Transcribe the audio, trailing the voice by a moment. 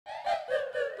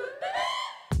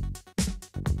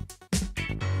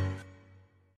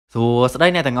ស្ដី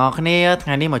អ្នកទាំងអស់គ្នាថ្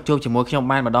ងៃនេះមកជួបជាមួយខ្ញុំ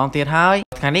បានម្ដងទៀតហើយ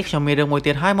ថ្ងៃនេះខ្ញុំមានរឿងមួយ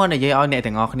ទៀតហើយមកនិយាយឲ្យអ្នក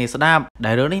ទាំងអស់គ្នាស្ដាប់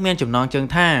ដែលរឿងនេះមានចំណងជើង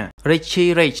ថា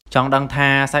Richie Rich ចង់ដឹងថា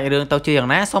សាច់រឿងទៅជាយ៉ាង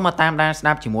ណាសូមមកតាមដានស្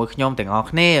ដាប់ជាមួយខ្ញុំទាំងអស់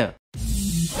គ្នា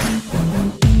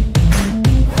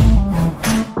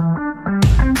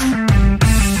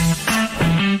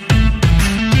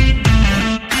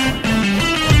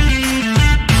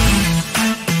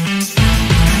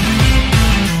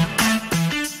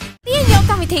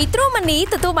ទ្រូម៉ានី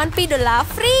ទទួលបាន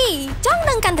$2 free ចង់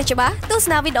នឹងកាន់តែច្បាស់ទស្ស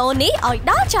នាវីដេអូនេះឲ្យ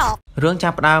ដល់ចប់រឿងចា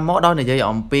ប់ផ្ដើមមកដោយនិយាយ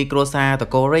អំពីគ្រួសារត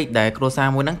កូរិចដែលគ្រួសារ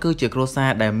មួយហ្នឹងគឺជាគ្រួសារ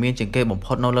ដែលមានជាងគេបំ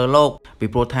ផុតនៅលើโลกពី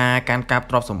ព្រោះថាការកាប់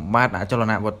ទ្រព្យសម្បត្តិអចល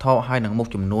នវត្ថុហើយនឹងមុខ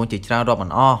ចំនួនជាច្រើនរាប់មិ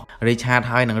នអស់ Richard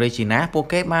ហើយនឹង Regina ពួក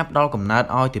គេបានផ្ដល់កំណើត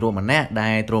ឲ្យទារកម្នាក់ដែ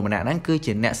លទារម្នាក់ហ្នឹងគឺ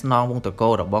ជាអ្នកស្នងវងតកូ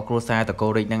របស់គ្រួសារតកូ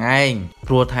រិចហ្នឹងឯង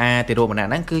ព្រោះថាទារម្នាក់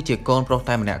ហ្នឹងគឺជាកូនប្រុស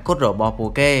តែម្នាក់គត់របស់ពួក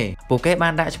គេបា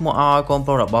នដាក់ឈ្មោះឲ្យកូនប្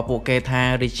រុសរបស់ពួកគេថា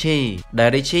Richie ដែល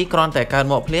Richie គ្រាន់តែកើត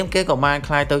មកភ្លាមគេក៏បាន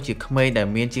ក្លាយទៅជាក្មេងដែល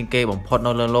មានជាងគេបំផុត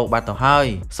នៅលើโลกបាត់ទៅហើយ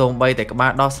សូម្បីតែក្បា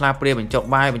លដោះស្លាបព្រាបញ្ចុក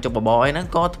បាយបញ្ចុកបបរអីហ្នឹង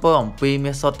ក៏ធ្វើអំពី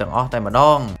មាសសុទ្ធទាំងអស់តែម្ដ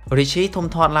ង Richie ធំ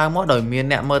ធាត់ឡើងមកដោយមាន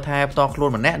អ្នកមើលថែផ្ទាល់ខ្លួន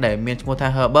ម្នាក់ដែលមានឈ្មោះថា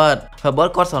Herbert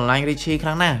គាត់ស្រឡាញ់ Richie ខ្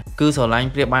លាំងណាស់គឺស្រឡាញ់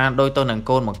ប្រៀបបានដូចទៅនឹង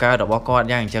កូនបង្កើតរបស់គាត់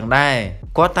យ៉ាងអញ្ចឹងដែរ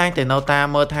គាត់តែងតែនៅតាម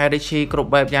មើលថែ Richie គ្រប់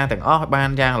បែបយ៉ាងទាំងអស់បាន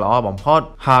យ៉ាងល្អបំផុត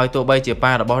ហើយទោះបីជា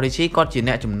ប៉ារបស់ Richie គាត់ជា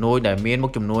អ្នកជំនួយដែលមានមុ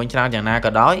ខជំនួញច្រើនយ៉ាងណា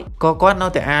ក៏ដោយក៏គាត់នៅ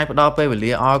តែអាចផ្ដល់ពេលវេ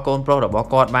លាឲ្យកូនប្រុសរបស់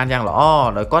គាត់បានយ៉ាងល្អ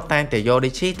ដោយគាត់តែងតែយក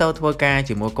Richie ទៅធ្វើការ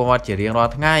ជាមួយគាត់ជារៀងរា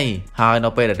ល់ថ្ងៃហើយនៅ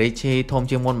ពេលដែល Richie ធំ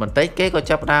ជាងមុនបន្តិចគេក៏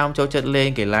ចាប់ផ្ដើមចូលចិត្តលេង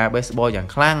កីឡា baseball យ៉ាង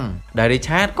ខ្លាំងដែល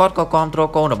Richard គាត់ក៏គាំទ្រ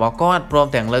កូនរបស់គាត់ព្រម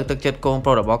ទាំងលើកទឹកចិត្តកូនប្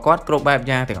រុសរបស់គាត់គ្រប់បែប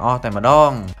យ៉ាងទាំងអស់តែម្ដ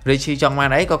ង Richie ចង់បាន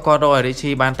អីក៏គាត់រកឲ្យ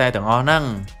Richie បានតែទាំងអស់ហ្នឹង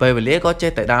ពេលវេលាក៏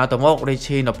ចេះតែដើរទៅមុខ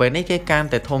Richie នៅពេលនេះគេកាន់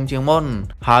តែធំជាងមុន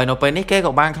ហើយនៅពេលនេះគេ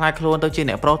ក៏បានខ្លាចខ្លួនទៅជា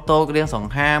អ្នកប្រុសតូចរៀងស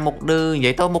ង្ហាមុខឌឺនិ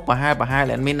យាយទៅមុខប្រហែល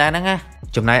លែនមានដែរហ្នឹងណា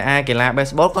ចំណែកឯកីឡា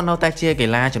baseball ក៏នៅតែជាកី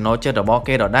ឡាចំណូលចិត្តរបស់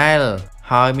គេដដែល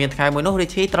ហើយមានថ្ងៃមួយនោះ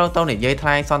Richie ត្រូវទៅនិយាយថ្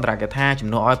លែងសន្ទរកថាជំ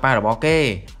នួសឲ្យប៉ារបស់គេ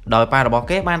ដោយប៉ារបស់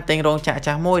គេបានទិញរោងចក្រ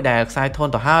ចាស់មួយដែលខ្សែធ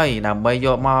ន់ទៅហើយដើម្បីយ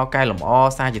កមកកែលម្អ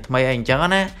សារជាថ្មីអីអញ្ចឹង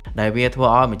ណាដែលវាធ្វើ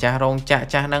ឲ្យម្ចាស់រោងចក្រ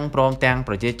ចាស់ហ្នឹងព្រមទាំង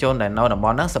ប្រជាជនដែលនៅតំប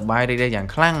ន់ហ្នឹងសប្បាយរីករាយយ៉ាង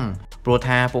ខ្លាំងព្រោះ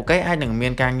ថាពួកគេអាចនឹងមា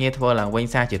នការងារធ្វើឡើងវិញ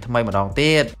សារជាថ្មីម្ដង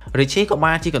ទៀត Richie ក៏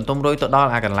បានជិះកន្ទុំរុយទៅដល់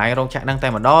កន្លែងរោងចក្រហ្នឹងតែ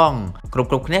ម្ដងគ្រប់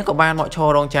គ្នាក៏បានមកឈរ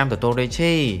រងចាំទទួល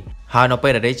Richie ហើយនៅពេ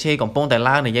លដែល Richie កំពុងតែ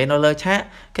ឡើងនិយាយនៅលើឆាក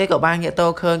គេក៏បានងាកទៅ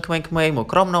ឃើញក្មេងៗមួយ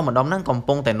ក្រុមនៅម្ដុំហ្នឹងកំ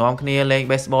ពុងតែនាំគ្នាលេង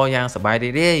baseball យ៉ាងសប្បាយរី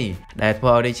ករាយដែលធ្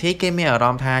វើឲ្យ Richie គេមានអារ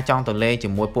ម្មណ៍ថាចង់ទៅលេងជា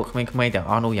មួយពួកក្មេងៗទាំង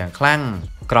អស់នោះយ៉ាងខ្លាំង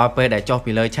ក្រោយពេលដែលចុះ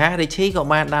ពីលើឆាក Richie ក៏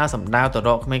បានដើរសម្ដៅទៅរ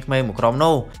កក្មេងៗមួយក្រុម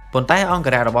នោះប៉ុន្តែអង្គ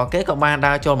រៈរបស់គេក៏បាន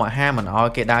ដើរចូលមកហាមមិនឲ្យ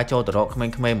គេដើរចូលទៅរកក្មេង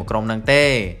ៗមួយក្រុមហ្នឹងទេ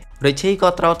Richie ក៏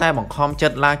ត្រូវតែបង្ខំចិ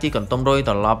ត្តឡើងជិះកន្ទុំរុយ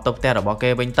ត្រឡប់ទៅផ្ទះរបស់គេ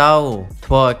វិញទៅ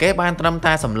ធ្វើឲ្យគេបានត្រឹម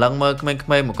តែសម្លឹងមើលក្មេង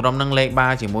ៗមួយក្រុមនឹងលេងបា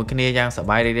ល់ជាមួយគ្នាយ៉ាងសប្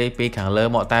បាយរីករាយពីខាងលើ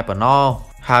មកតែប៉ុណ្ណោះ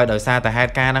ហើយដោយសារតែហេ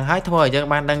តុការណ៍ហ្នឹងហើយធ្វើឲ្យយើង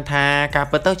បានដឹងថាការ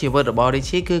ពិតទៅជីវិតរបស់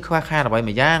Richie គឺខ្វះខាតអ្វី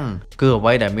មួយយ៉ាងគឺអ្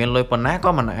វីដែលមានលុយប៉ុណ្ណា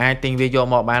ក៏មិនអាចទិញវាយក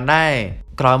មកបានដែរ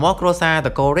ក្រោយមកគ្រួសារត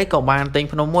កូរិចក៏បានទិញ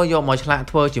ភ្នំមួយយកមកឆ្លាក់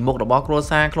ធ្វើជាមុខរបស់គ្រួ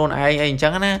សារខ្លួនឯងអីអញ្ចឹ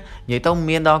ងណានិយាយទៅ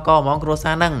មានដល់កហ្មងគ្រួ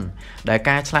សារហ្នឹងដែល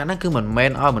ការឆ្លាក់ហ្នឹងគឺមិនមែ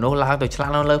នឲ្យមនុស្សឡើងទៅឆ្លា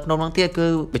ក់នៅលើភ្នំហ្នឹងទៀតគឺ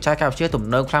បច្ចេកវិទ្យាទំ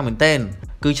នើបខ្លាំងមែនទែន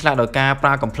គឺឆ្លាក់ដោយការប្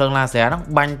រើកំភ្លើងឡាស៊ែរហ្នឹង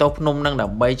បាញ់ទៅភ្នំហ្នឹងដើ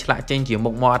ម្បីឆ្លាក់ចេញជា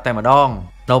មុខមាត់តែម្ដង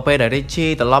នៅពេលដែល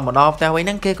Richie ត្រឡប់មកដល់ផ្ទះវិញហ្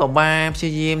នឹងគេក៏បានព្យា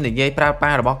យាមនិយាយប្រាប់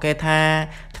ប៉ារបស់គេថា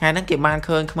ថ្ងៃហ្នឹងគេបាន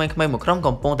ឃើញក្មេងៗមួយក្រុម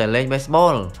កំពុងតែលេង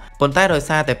baseball ប៉ុន្តែដោយ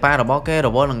សារតែប៉ារបស់គេរ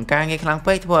វល់នឹងការងារខ្លាំង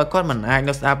ពេកធ្វើឲ្យគាត់មិនអាច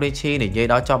នៅស្ដាប់ Richie និយាយ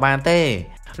ដល់ចប់បានទេ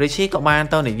Richie ក៏បាន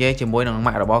ទៅនិយាយជាមួយនឹង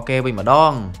ម៉ាក់របស់គេវិញម្ដ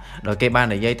ងដោយគេបាន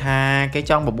និយាយថាគេ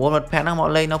ចង់បបួលមិត្តភក្តិហ្នឹងមក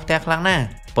លេងនៅផ្ទះខ្លាំងណាស់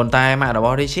ប៉ុន្តែម៉ាក់រប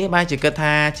ស់ Richie បានជាគិត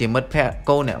ថាជាមិត្តភក្តិ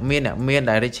កូនអ្នកមាន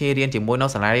ដែល Richie រៀនជាមួយនៅ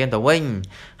សាលារៀនទៅវិញ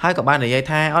ហើយក៏បាននិយាយ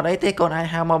ថាអត់អីទេកូនអាច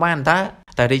ហៅមកបានតើ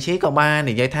តែ Richie ក៏បាន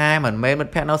និយាយថាមិនមែនមិត្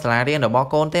តភក្តិនៅសាលារៀនរបស់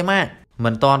កូនទេម៉ាក់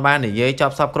មិនទាន់បាននិយាយច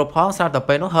ប់សពគ្រប់ផងស្រាប់តែ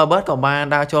ពេលនោះ Herbert ក៏បាន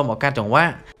ដើរចូលមកកាត់ចង្វា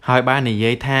ក់ហើយបាននិ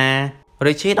យាយថា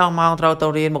Richie ដល់ម៉ោងត្រូវទៅ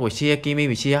រៀនមុខវិជ្ជាគីមី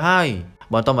វិទ្យាហើយ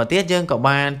បន្តមកទៀតយើងក៏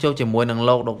បានជួបជាមួយនឹង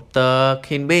លោកដុកទ័រ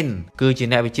Kinbin គឺជា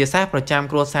អ្នកវិទ្យាសាស្ត្រប្រចាំ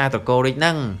គ្រួសារតកូរិចហ្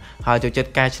នឹងហើយចូលចិត្ត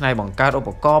កែច្នៃបង្កើតឧប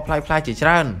ករណ៍ប្លែកៗជាច្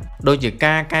រើនដូចជា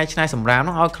ការកែច្នៃសម្រាម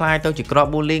នោះឲ្យคล้ายទៅជាក្រប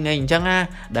bullying អីអញ្ចឹងណា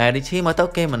ដែល Richie មកទៅ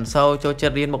គេមិនសូវចូលចិ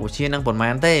ត្តរៀនមុខវិជ្ជានឹងប៉ុន្មា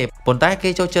នទេប៉ុន្តែគេ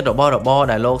ចូលចិត្តរបស់របរ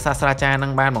ដែលលោកសាស្ត្រាចារ្យនឹ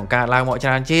ងបានបង្កើតឡើងមកច្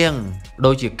រើនជាង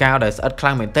ដូចជាកាវដែលស្អិតខ្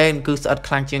លាំងមែនទែនគឺស្អិត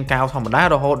ខ្លាំងជាងកាវធម្មតា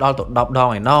រហូតដល់ទៅ10ដ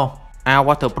ងឯណោះអាវ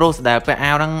waterproof ដែលពាក់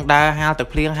អាវហ្នឹងដើរហាលទឹក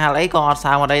ភ្លៀងហាលអីក៏អត់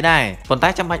សើមកអីដែរប៉ុន្តែ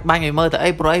ចាំបាច់បាញ់ឲ្យមើលទៅ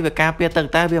អីព្រោះអីវាការពារទឹក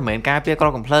តែវាមិនមែនការពារក្រ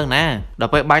កំភ្លើងណាដ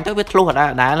ល់ពេលបាញ់ទៅវាធ្លុះអត់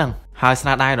ដែរហ្នឹងហ ហើ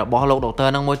យស្នាដៃរបស់លោកដុ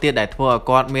កទ័រនឹងមួយទៀតដែលធ្វើឲ្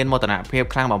យគាត់មានមោទនភា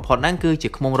ពខ្លាំងបំផុតហ្នឹ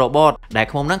ងគឺជាឃ្មុំ robot ដែ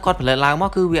លឃ្មុំហ្នឹងគាត់ផលិតឡើង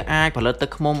មកគឺវាអាចផលិតទឹក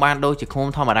ឃ្មុំបានដូ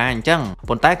ចជាឃ្មុំធម្មតាអញ្ចឹង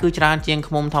ប៉ុន្តែគឺច្រើនជា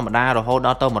ងឃ្មុំធម្មតារហូត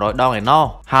ដល់ទៅ100 ដង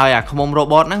ឯណោះហើយអាឃ្មុំ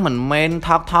robot ហ្នឹងមិនមែ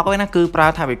នថោកទេណាគឺប្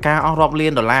រើថវិកាអស់រាប់លា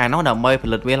នដុល្លារឯណោះដើម្បី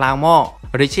ផលិតវាឡើងមក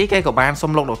Richie គេក៏បា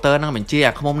នសុំលោកដុកទ័រនឹង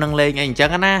បញ្ជាអាឃ្មុំនឹងលេងអី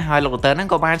អញ្ចឹងណាហើយលោកដុកទ័រនឹ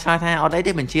ងក៏បានឆ្លើយថាអត់អី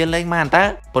ទេបញ្ជាលេងបា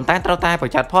នតើប៉ុន្តែត្រូវតែប្រ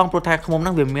យ័ត្នផងព្រោះថាឃ្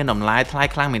មុំនឹងវាមានតម្លៃថ្លៃ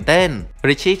ខ្លាំងមែនទែន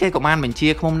Richie គេក៏បានបញ្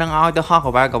ជាឃ្មុំនឹងឲ្យទៅហោះ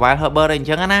កវ៉ាល់ Herbert អី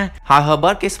អញ្ចឹងណាហើយ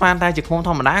Herbert គេស្មានតែជាឃ្មុំ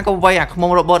ធម្មតាក៏វាយអាឃ្មុំ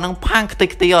robot នឹងផាំងខ្ទេច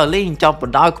ខ្ទីឲ្យលេងចប់ប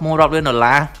ណ្ដោយឃ្មុំរាប់លា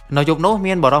នដុល្លារនៅយប់នោះ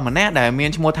មានបរិសម្នាក់ដែលមា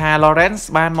នឈ្មោះថា Lawrence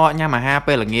បានមកញ៉ាំអាហារ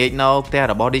ពេលល្ងាចនៅផ្ទះ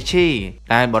របស់ Richie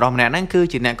តែបរិសម្នាក់ហ្នឹ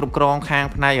ងគឺជាអ្នកគ្រប់គ្រងខា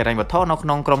ងផ្នែកហិរញ្ញ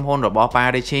វត្ថុនៅក្នុងក្រុមហ៊ុនរបស់ប៉ា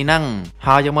Richie ហ្នឹ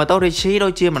ងហើយយកមើលទៅ Richie ដូ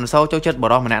ចជាមិនសូវចូលចិត្តប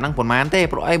រិសម្នាក់ហ្នឹងប៉ុន្មានទេ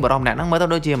ព្រោះអីបរិសម្នាក់ហ្នឹងមើ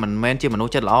លទៅដូចជាមិនមែនជា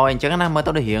មនុស្សចិត្តល្អអីអញ្ចឹងណាមើ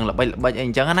លទៅដូចរៀងល្បិចអី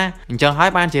អញ្ចឹងណាអញ្ចឹងហើ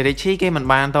យបានជា Richie គេមិ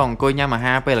នបានទៅអង្គុយញ៉ាំអា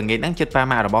ហារពេលល្ងាចហ្នឹងចិត្តប៉ា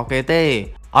ម៉ាក់រ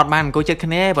បស់គេទេអត់បានអង្គុយចិត្តគ្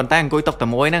នាប៉ុន្តែអង្គុ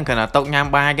យតុតែមួយហ្នឹ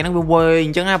ងគ្រាន់តែតុញ៉ាំបាយគេហ្នឹងវាវែង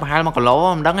អញ្ចឹងណាប្រហែល1គី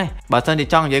ឡូមិនដឹងទេបើសិ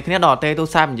នជាចង់និយាយគ្នាដល់ទេទូ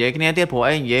រស័ព្ទនិយាយគ្នាទៀតព្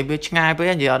រោះអីនិយាយវាឆ្ងាយពេក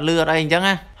និយាយអត់លឺអត់អីអញ្ចឹ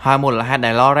ងណាហើយមូ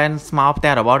លហេតុដែល Lawrence មកផ្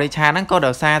ទះរបស់ Richard ហ្នឹ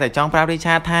ងក៏ដោយសារតែចង់ប្រាប់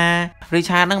Richard ថា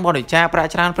Richard ហ្នឹងបរិច្ចា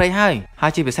គប្រាក់ច្រើនពេ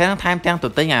កហើយជាពិសេសហ្នឹងថែមទាំ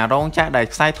ងទៅទិញអារោងចក្រដែល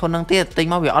ខ្សែធន់ហ្នឹងទៀតទិញ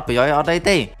មកវាអត់ប្រយោជន៍អត់អី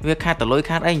ទេវាខាតតលុ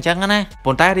យខាតអីអញ្ចឹងណា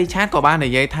ប៉ុន្តែ Richard ក៏បា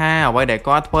ននិយាយថាអ្វីដែ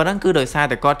លគាត់ធ្វើហ្នឹងគឺដោយសារ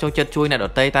តែគាត់ចូលចិត្តជួយអ្នកដ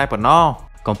ទៃតែ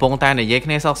ប៉ុណ្ណោះកំពុងតែនិយាយគ្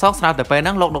នាសោកស្រាប់តែពេលហ្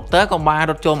នឹងលោកដុកទ័រក៏បា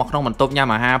នរត់ចូលមកក្នុងបន្ទប់ញ៉ាំ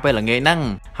អាហារពេលល្ងាចហ្នឹង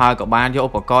ហើយក៏បានយក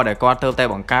ឧបករណ៍ដែលគាត់ទើបតែ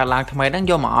បង្កើតឡើងថ្មីហ្នឹង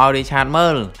យកមកឲ្យ Richard មើ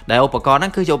លដែលឧបករណ៍ហ្នឹ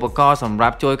ងគឺជាឧបករណ៍សម្រា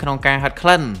ប់ជួយក្នុងការហិតក្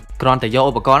លិនគ្រាន់តែយ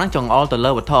កឧបករណ៍ហ្នឹងចង្អុលទៅ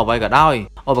លើវត្ថុអ្វីក៏ដោយ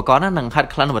ឧបករណ៍ហ្នឹងនឹងហិ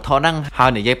តក្លិនវត្ថុហ្នឹង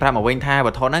ហើយនិយាយប្រាប់មកវិញថាវ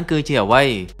ត្ថុហ្នឹ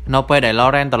ងគឺជាអ្វីនៅពេលដែល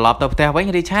Lawrence ត្រឡប់ទៅផ្ទះវិញ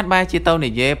Richard បែ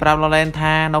រជាទៅនិយាយប្រាប់ Lawrence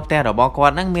ថានៅផ្ទះរបស់គា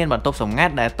ត់ហ្នឹងមានបន្ទប់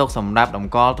សម្ងាត់ដែលទុកសម្រាប់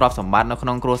តម្កល់ទ្រព្យសម្បត្តិនៅក្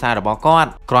នុងគ្រួសាររបស់គាត់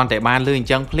គ្រាន់តែបានលឺអញ្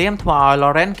ចឹងភ្លាមធ្វើឲ្យ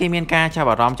Lawrence គេមានការចាប់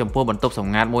អារម្មណ៍ចំពោះបន្ទប់ស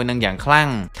ម្ងាត់មួយនឹងយ៉ាងខ្លាំង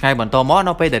ថ្ងៃបន្ទាប់ម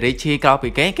កនៅពេលដែល Richie ក្រោ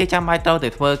កពីគេចាំបាច់ត្រូ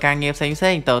វតែធ្វើការងា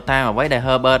រផ្សេងទៅតាមអ្វីដែល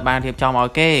Herbert បានរៀបចំឲ្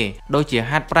យគេដូចជា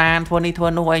ហាត់ប្រាណធ្វើនេះធ្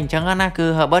វើនោះអីអញ្ចឹងណាគឺ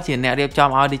Herbert ជាអ្នករៀ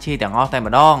បចំឲ្យ Richie ទាំង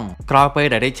អស់តែម្ដងក្រោយពេ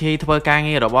លដែល Richie ធ្វើកា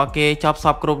រងាររបស់គេចប់ស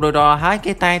ពគ្រប់រួចរាល់ហើយ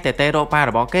គេតែងតែរកប៉ា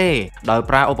របស់គេដោ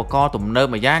យប្រើឧបករណ៍ទំនើប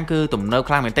មួយយ៉ាងគឺទំនើប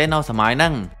ខ្លាំងមែនទែននៅសម័យហ្នឹ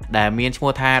ងដែលមា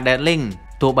នឈ្មោះថា Deadling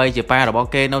ទោះបីជាប៉ារបស់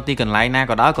គេនៅទីកន្លែងណា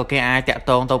ក៏ដោយក៏គេអាចតាក់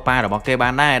ទងទៅប៉ារ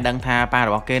បស់គេបានដែរដឹងថាប៉ារ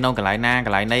បស់គេនៅកន្លែងណាក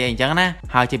ន្លែងណីអីអញ្ចឹ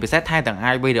ងណាហើយជាពិសេសថែទាំ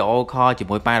ងអាចវីដេអូខលជា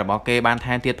មួយប៉ារបស់គេបា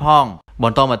នថែមទៀតផ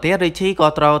ងបន្តមកទៀត Richie ក៏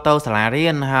ត្រូ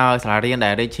វទៅសាលារៀនហើយសាលារៀនដែ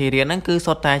ល Richie រៀនហ្នឹងគឺ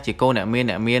សុទ្ធតែជាកូនអ្នក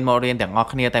មានមករៀនទាំង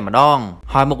អស់គ្នាតែម្ដ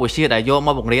ងហើយមុខវិជ្ជាដែលយក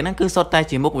មកបង្រៀនហ្នឹងគឺសុទ្ធតែ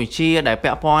ជាមុខវិជ្ជាដែលពា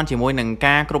ក់ព័ន្ធជាមួយនឹ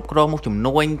ងការគ្រប់គ្រងមុខជំ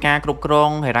នួញការគ្រប់គ្រ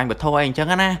ងហិរញ្ញវត្ថុអីអញ្ចឹង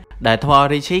ណាដែលធ្វើឲ្យ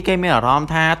Richie គេមានអារម្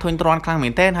មណ៍ថាធុញទ្រាន់ខ្លាំងមែ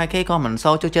នទែនហើយគេក៏មិន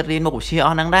សូវចូលចិត្តរៀនមុខវិជ្ជាអ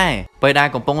ស់ហ្នឹងដែរពេលដែល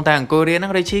កំពុងតែអង្គុយរៀនហ្នឹ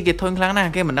ង Richie គេធុញខ្លាំ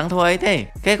ងណាស់គេមិនដឹ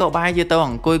ងធ្វើអីទេគេក៏បែរជាទៅ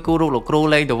អង្គុយគូររូបលោ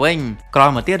កគ្រូលេងទៅវិញក្រោយ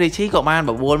មកទៀត Richie ក៏បា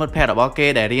នបបួលមិត្តភក្តិរ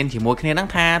បស់គេដែលរៀនជាមួយគ្នាហ្នឹ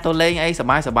ងថាទៅលេងអី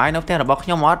សប្បាយនៅផ្ទះរបស់ខ្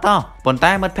ញុំអត់តោះប៉ុន្តែ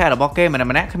មិត្តភក្តិរបស់គេម្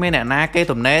នាក់គ្មានអ្ន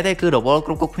កណាគេទំនេរទេគឺរវល់គ្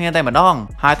រប់គ្នាតែម្ដ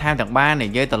ងហើយថែមទាំងបាននិ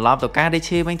យាយត្រឡប់ទៅការ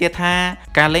Richie វិញទៀតថា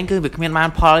ការលេងគឺវាគ្មា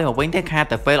នបានផលអីមកវិញទេខាត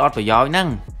តែពេលអត់ប្រយោជន៍ហ្នឹ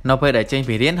ងនៅពេលដែលចេញ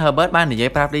ពីរៀន Herbert បាននិយាយ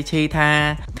ប្រាប់ Richie ថា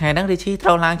ថ្ងៃហ្នឹង Richie ត្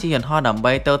រូវឡើងជិះយន្តហោះដើម្បី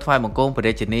ទៅថ្វាយបង្គំព្រះ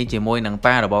រាជិនីជាមួយនឹង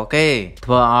ប៉ារ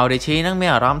បស់គេធ្វើឲ្យ Richie ហ្នឹងមាន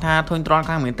អារម្មណ៍ថាធុ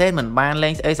ញទ្រាន់ខ្លាំងមែនទែនមិនបា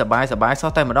នលេងស្អីសប្បាយ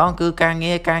សោះតែម្ដងគឺការ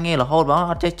ងាររហូតប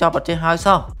ងអត់ចេះចប់អត់ចេះហើ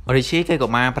យសោះ Richie គេក៏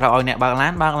បានប្រាប់ឲ្យអ្នកបើ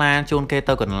កឡានជូ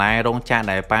នគេទៅកន្លែងរោងចក្រ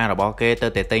ដែលប៉ារបស់គេទៅ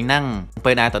តែទិញហ្នឹង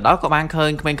ពេលដែលទៅដល់ក៏បានឃើ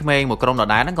ញក្មេងៗមួយក្រុមដ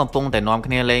ដែលហ្នឹងកំពុងតែនាំគ្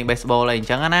នាលេង baseball អី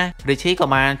អញ្ចឹងណា Richie ក៏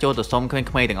បានចូលទៅសុំក្មេង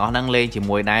ៗទាំងអស់ហ្នឹងលេងជាមួ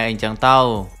យដែរអីអញ្ចឹងទៅ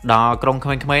ដល់ក្រុមក្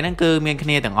មេងៗហ្នឹងគឺមានគ្នា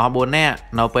ទាំងអស់4នាក់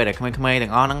នៅពេលដែលក្មេងៗ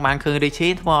ទាំងអស់ហ្នឹងបានឃើញ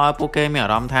Richie ធ្វើឲ្យពួកគេមា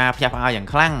នអារម្មណ៍ថាភ្ញាក់ផ្អើលយ៉ាង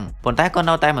ខ្លាំង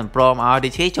ប៉ុន្តែក៏នៅតែមិនព្រមឲ្យ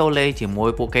Richie ចូលលេងជាមួ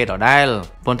យពួកគេដដែល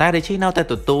ប៉ុន្តែ Richie នៅតែ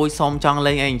ទទូចសុំចង់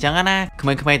លេងអីអញ្ចឹ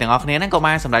ងណាក្មេងៗទាំងអស់គ្នាហ្នឹ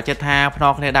ងក៏បានសម្រេចចិត្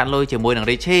តថាភ្នាល់គ្នាដាក់លុយជាមួយនឹង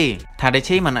Richie ថា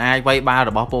Richie មិនអាចវា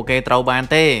យបាល់របស់ពួកគេត្រូវបាន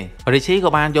ទេ Richie ក៏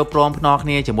បានយកព្រ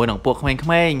មភ្នាល់គ្នាជាមួយនឹងពួកក្មេ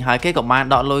ងៗហើយគេក៏បាន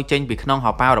ដកលុយចេញពីក្នុ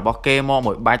ងហោប៉ៅរបស់គេមក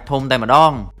មួយបាច់ធំតែម្ដ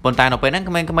ងប៉ុន្តែនៅពេលហ្នឹង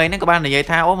ក្មេងៗហ្នឹងក៏បាននិយា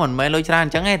យថាអូមិនមែនលុយច្រើនអ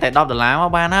ញ្ចឹងទេតែ$10មក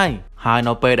បានហើយ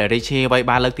នៅពេលដែល Richie វា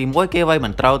យបាល់លើកទី1គេវា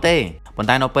យមិនត្រូវទេប៉ុន្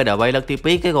តែនៅពេលដែលវាយលើកទី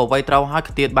2គេក៏វាយត្រូវហើ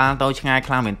យខ្ទាតបាល់ទៅឆ្ងា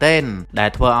យខ្លាំងមែនទែនដែល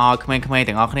ធ្វើឲ្យក្មេង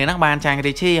ៗទាំងអស់គ្នាហ្នឹងបានចាញ់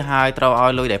Richie ហើយត្រូវឲ្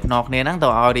យលុយដែលភ្នាល់គ្នាហ្នឹងទៅ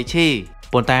ឲ្យ Richie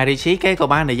ប៉ុន្តែ Richie គេក៏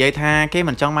បាននិយាយថាគេ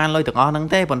មិនចង់បានលុយទាំងអស់ហ្នឹង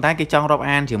ទេប៉ុន្តែគេចង់រាប់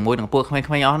អានជាមួយនឹងពួកក្មេ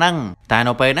ងៗអស់ហ្នឹងតែ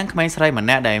នៅពេលហ្នឹងក្មេ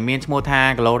ងស្រីម្នាក់ដែលមានឈ្មោះថា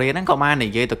Gloria ហ្នឹងក៏បាននិ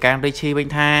យាយទៅកាន់ Richie វិ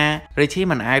ញថា Richie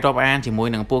មិនអាចរាប់អានជាមួយ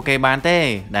នឹងពួកគេបា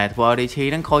នទេដែលធ្វើឲ្យ Richie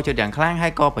ហ្នឹងខូចចិត្តយ៉ាងខ្លាំ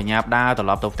ងហើយក៏បញ្ញាប់ដើរត្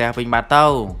រឡប់ទៅផ្ទះវិញបាត់ទៅ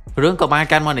រឿងក៏បាន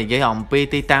កាន់មកនិយា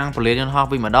យអំពីទីតាំងពលានយន្តហោះ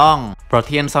វិញម្ដងប្រ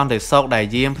ធានសន្តិសុខដែល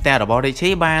យាមផ្ទះរបស់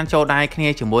Richie បានចូលដៃគ្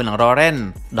នាជាមួយនឹង Lauren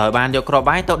ដោយបានយកគ្រាប់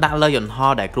បែកទៅដាក់លើយន្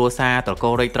តហោះដែលគ្រួសារ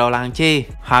តកូរិចត្រូវឡើង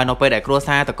ជិះហើយនៅពេលដែលគ្រួ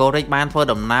សារតកូរិចបានធ្វើ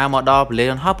ដំណើរមកដល់ពលាន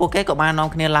យន្តហោះពួកគេក៏បាននាំ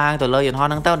គ្នាឡើងទៅលើយន្តហោះ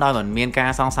ហ្នឹងទៅដោយមិនមាន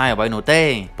ការសង្ស័យអ្វីនោះ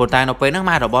ទេប៉ុន្តែនៅពេលហ្នឹ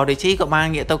ងម៉ែរបស់ Richie ក៏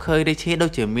បានងាកទៅឃើញ Richie ដូ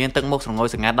ចជាមានទឹកមុខស្រងុយ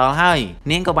ស្ងាត់ដល់ហើយ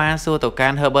នាងក៏បានសួ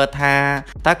រទៅកាន់ Herbert ថា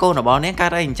តើកូនរបស់នាង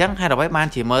កើតអីអញ្ចឹងហើយអ្វីបា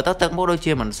នជាមើលទៅទឹកមុខដូ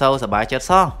ចជាមិនសូវសប្បាយចិត្ត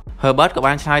សោះ Herbert ក៏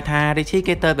បានឆ្លើយថា Richie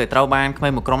គេទៅតែត្រូវបានក្មេ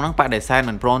ងមួយក្រុមហ្នឹងបដិសេធ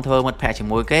មិនព្រមធ្វើមិត្ត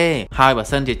ភក្តិជាមួយគេហើ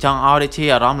យបើសិនជាចង់ឲ្យ Richie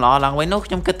អារម្មណ៍ល្អឡើងវិញនោះខ្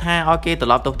ញុំគិតថាឲ្យគេត្រ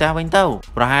ឡប់ទៅផ្ទះវិញទៅ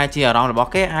ប្រហែលជាអារម្មណ៍របស់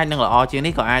គេអាចនឹងល្អជាង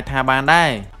នេះក៏អាចថាបានដែរ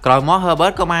ក្រោយមក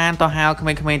Herbert ក៏បា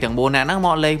នទៅហៅក្មេងៗទាំង4នាក់ហ្នឹងម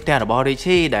កលេងផ្ទះរបស់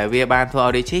Richie ដែលវាបានធ្វើឲ្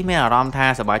យ Richie មានអារម្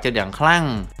មណ៍ថាសប្បាយចិត្តយ៉ាងខ្លាំង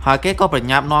ហើយគេក៏ប្រ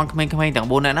ញាប់នាំក្មេងៗទាំង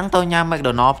4នាក់ហ្នឹងទៅញ៉ាំ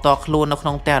McDonald ផ្ទាល់ខ្លួ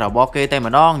ននៅក្នុងផ្ទះរបស់គេតែម្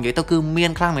ដងនិយា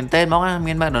យទៅគឺមានខ្លាំងមែនទែនហ្មង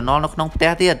មាន McDonald នៅក្នុ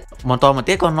ងផ្ទះទៀតបន្តមក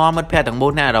ទៀតក៏នាំមិត្តភក្តិទាំង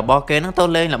4នាក់របស់គេហ្នឹ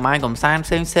ងទៅលេងល្បែងកំសាន្ត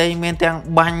ផ្សេងៗមានទាំ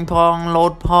ងបាញ់ផ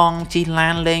ងលោតផង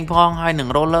ជិះឡានលេងផងហើយនឹង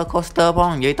roller coaster ផង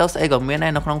និយាយទៅស្អីក៏មានដែ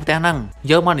រនៅក្នុងផ្ទះហ្នឹ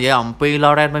ងយើងមកនិយាយអំពី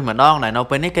Lauren វិញម្ដងដែលនៅ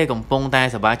ពេលនេះគេកំពុ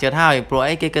ងតែសប្បាយចិត្តហើយព្រោះ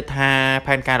អីគេគិ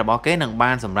តថាផែនការរបស់គេនឹង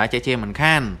បានសម្រេចជាមិន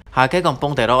ខានហើយគេកំពុ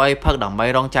ងតែរកអីផឹកដើម្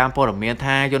បីរងចាំព័ត៌មាន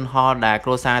ថាយន្តហោះដែលគ្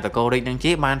រួសារតកូរិចនឹង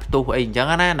ជិះបានផ្ទុះអីអញ្ចឹ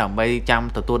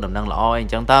ងណាដើម្បីចាំទទួលដំណឹងល្អអី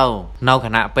អញ្ចឹងទៅនៅ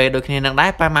ខណៈពេលដូចគ្នានឹងដែ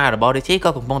រប៉ាម៉ារបស់ Richie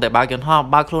ក៏កំពុងតែបើកយន្ត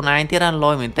ហោះបើកខ្លួនឯងទៀត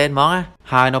លយមែនទែនហ្មង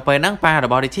ហើយនៅពេលហ្នឹងប៉ា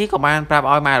របស់ Richie ក៏បា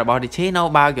នប្រាប់ឲ្យម៉ែរបស់ Richie នៅ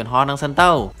បើកយន្តហោះនឹងសិនទៅ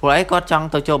ព្រោះអីគាត់ចង់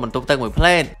ទៅចូលបន្ទប់ទឹកមួ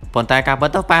យផ្លេតប៉ុន្តែការពិ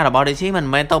តទៅប៉ារបស់ Richie មិ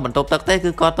នមែនទៅបន្ទប់ទឹ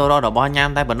កទេគឺគាត់ទៅរករ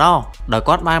បស់ញ៉ាំតែប៉ុណ្ណោះដោយ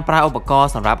គាត់បានប្រើឧបក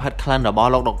រណ៍សម្រាប់ហិតក្លិនរបស់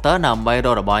លោកដុកទ័រដើម្បីរ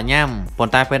ករបស់ញ៉ាំប៉ុ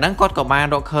ន្តែពេលហ្នឹងគាត់ក៏បា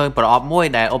នរកឃើញប្រអប់មួ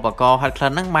យដែលឧបករណ៍ហិ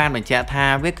តក្លិនហ្នឹងបាន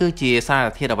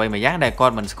បញ្ជាក់ថាវាគឺជាសារធាតុអ្វីមួយយ៉ាងដែលគា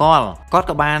ត់មិ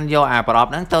នស្គាល់គាត់ក៏បានយកអាប្រអប់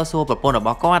ហ្នឹងទៅសួរប្រពន្ធរ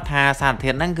បស់គាត់ថាសារ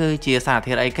ធាតុហ្នឹងគឺជាសារ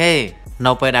ធាតុអីគេ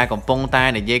នៅពេលដែលកំពុ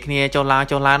ងតែនិយាយគ្នាចុះឡើង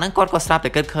ហ្នឹ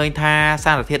ងគាត់ក៏ស្រាប់តែគិតឃើ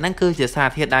ញថាសារធាតុហ្នឹងគឺជាសារ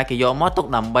ធាតុដែលគេយកម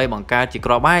កទុកដើម្បីបង្កើតជាគ្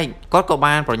រាប់បែ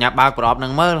កគាត់ក៏បានប្រញាប់បើកប្រអប់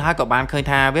នឹងមើលហើយក៏បានឃើ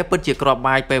ញថាវាពិតជាគ្រាប់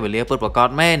បែកពេលវេលាពិតប្រាក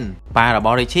ដមែនប៉ារ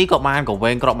បស់ Richie ក៏បានក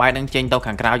វែងគ្រាប់បែកនឹងចេញទៅ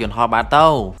ខាងក្រៅយន្តហោះបាត់ទៅ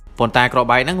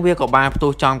ប៉ុន្តែគ្រាប់បែកហ្នឹងវាក៏បានផ្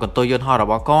ទុះចំកន្ទុយយន្តហោះរប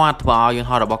ស់គាត់ធ្វើឲ្យយន្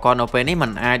តហោះរបស់គាត់នៅពេលនេះមិ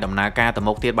នអាចដំណើរការទៅ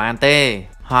មុខទៀតបា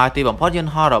នទេហើយទីបំផុតយន្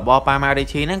តហោះរបស់ប៉ាម៉ា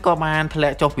Richie ហ្នឹងក៏បានធ្លា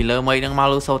ក់ចុះពីលើមេឃហ្នឹងម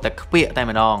កលឺសូរតែខ្ពា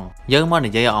កតែម្ដងយើងមកនិ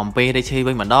យាយអំពី Richie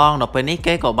វិញម្ដងនៅពេល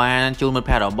នេះគេក៏បានជួលមិត្ត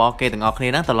ភក្តិរបស់គេទាំងអស់គ្នា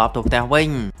ហ្នឹងត្រឡប់ទៅផ្ទះវិញ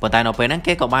ប៉ុន្តែនៅពេលហ្នឹ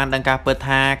ងគេក៏បានដឹងការពិ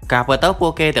តថាការពិ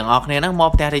តទៅពួកគេទាំងអស់គ្នាហ្នឹង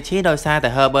មកផ្ទះ Richie ដោយសារតែ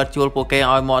Herbert ជួលពួកគេ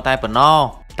ឲ្យមកតែប៉ុណ្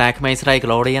ណោះតែក្មេងស្រី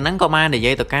Gloria ហ្នឹងក៏បាននិ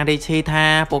យាយទៅកាន់ Richie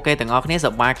ថាពួកគេទាំងអស់គ្នា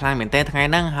សប្បាយខ្លាំងមែនទែនថ្ងៃ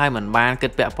ហ្នឹងហើយមិនបានគិ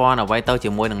តពាក់ព័ន្ធអ្វីទៅជា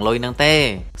មួយនឹងលុយហ្នឹងទេ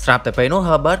ស្រាប់តែពេលនោះ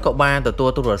Herbert ក៏បានទទួ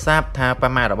លទូរស័ព្ទថាប៉ា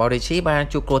ម៉ារបស់ Richie បា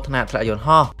នជួបគ្រោះថ្នាក់ធ្លាក់យន្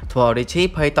តហោះធ្វើឲ្យ Richie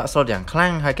ភ័យតក់ស្លុតយ៉ា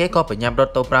ងខ្លាំងហើយគេក៏ប្រញាប់រ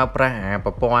ត់ទៅប្រើប្រាស់ប្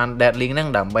រព័ន្ធ Deadlink ហ្នឹ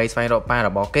ងដើម្បីស្វែងរកប៉ារ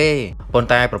បស់គេប៉ុន្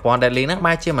តែប្រព័ន្ធ Deadlink ហ្នឹ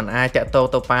ងបែរជាមិនអាចតាក់ទង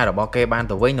ទៅប៉ារបស់គេបាន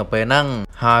ទៅវិញនៅពេលហ្នឹ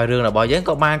ងហើយរឿងរបស់យើង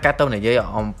ក៏បានកាត់ទៅនិយាយ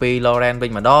អំពី Lauren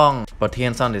វិញម្ដងប្រធា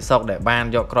នសន្តិសុខដែលបា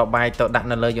នយកគ្រាប់បែកទៅដាក់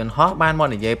នៅលើយន្តហោះបានមក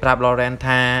និយាយប្រាប់ Lauren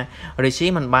ថា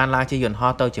Richie មិនបានឡើងជិះយន្ត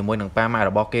ហោះទៅជាមួយនឹងប៉ាម៉ារ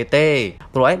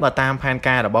បស់គេទេព្រោះអីបើតាមផែនកា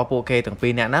ររបស់ពួកគេទាំងពី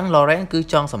រនាក់ហ្នឹង Lauren គឺ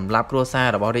ចង់សម្លាប់គ្រួសា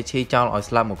ររបស់ Richie ចោលឲ្យ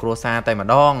ស្លាប់មួយគ្រួសារតែម្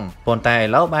ដងប៉ុន្តែឥ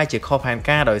ឡូវបែរជាខុសផែន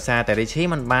ការដោយសារតែ Richie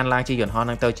មិនបានឡើងជិះយន្ត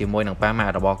ហោះហ្នឹងទៅជាមួយនឹងប៉ាម៉ា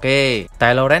របស់គេតែ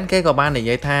Lauren គេក៏បា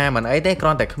ននិយាយថាមិ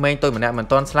នអីទេគ្រាន់តែក្មេងតូចម្នាក់មិន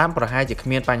ទាន់ស្លាប់ប្រហែលជាគ្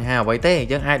មានបញ្ហាអ្វីទេ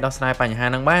យើងអាចដោះស្រាយ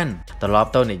បញ្ហាហ្នឹងបានត្រ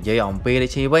ឡប់ទៅនិយាយអំពី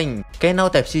Richie វិ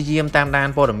ញគេនៅតែព្យាយាមតា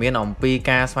មដានព័ត៌មា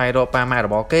នអំពីការស្វែងរកប៉ាម៉ារ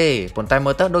បស់គេប៉ុន្តែ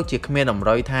មើលទៅដូចជាគ្មានតម្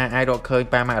រុយថាអាចរកឃើ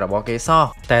ញប៉ាម៉ារ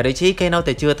បស់គេសោះតែ Richie គេនៅ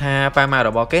តែជឿថាប៉ាម៉ា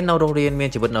របស់គេនៅរស់រានមា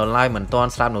នជីវិតនៅឡើយមិនទាន់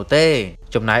ស្លាប់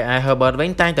នោះទេចំណែកឯ Herbert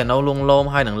វិញតែងតែនៅលួងលោម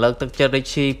ហើយនឹងលើកទឹកចិត្ត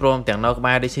Richie ព្រមទាំងនៅក្បែ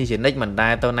រ Richie ជានិច្ចមិន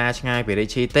ដែលទៅណាឆ្ងាយពី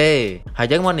Richie ទេហើ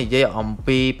យយើងមកនិយា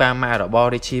យអំពីប៉ាម៉ារបស់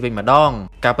Richie វិញម្ដ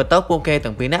ងការពិតទៅពួកគេ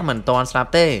ទាំងពីរនាក់មិនទាន់ស្លា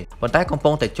ប់ទេ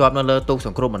ប៉ុន្តែកំពុងតែជាប់នៅលើទូកស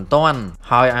ង្គ្រោះបន្ទាន់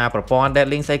ហើយប្រព័ន្ធ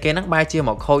Deadlink ស្អីគេហ្នឹងបែរជា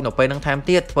មកខូចនៅពេលហ្នឹងថែម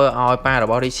ទៀតធ្វើឲ្យប៉ារ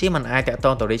បស់ Richie មិនអាចតាក់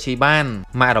ទងទៅ Richie បា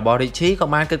នម៉ាក់របស់ Richie ក៏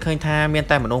បានគិតឃើញថាមាន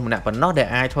តែមនុស្សម្នាក់ប៉ុណ្ណោះដែ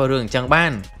លអាចធ្វើរឿងអញ្ចឹ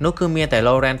ងបាននោះគឺមានតែ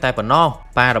Lauren តែប៉ុណ្ណោះ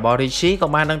ប៉ារបស់ Richie ក៏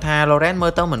បានដឹងថា Lauren មើ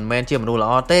លទៅមិនមែនជាមនុស្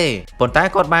សល្អទេ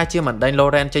ប៉ុន្តែគាត់បែរជាមិនដេញ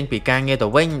Lauren ចេញពីការងា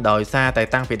រទៅវិញដោយសារតែ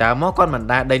តាំងពីដើមមកគាត់មិន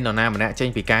ដែលដេញនរណាម្នាក់ចេ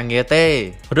ញពីការងា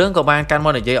រទេរឿងក៏បានកាន់ម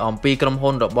កនិយាយអំពីក្រុ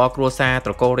មហ៊ុនរបស់គ្រួសារត្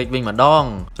រកូលរិចវិញម្ដង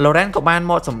Lauren ក៏បា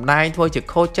នមកសម្ដែ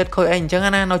ងធ្វើជាខូចចិត្តខូចអីអញ្ចឹង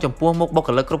ណានៅចំពោះមុខបុគ្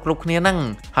គលិកគ្រប់គ្នាហ្នឹង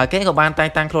ហើយគេក៏បានតែ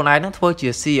ងតាំងខ្លួនឯងនឹងធ្វើជា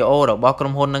CEO របស់ក្រុ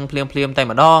មហ៊ុននឹងភ្លា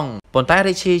មតែម្ដង ប៉ុន្តែ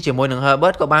Richie ជាមួយនឹង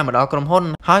Herbert ក៏បានមកដល់ក្រុមហ៊ុ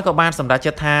នហើយក៏បានសម្រេ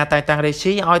ចចិត្តថាតែងតាំង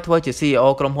Richie ឲ្យធ្វើជា CEO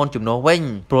ក្រុមហ៊ុនជំនួសវិ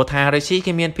ញព្រោះថា Richie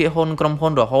គេមានភាគហ៊ុនក្រុមហ៊ុ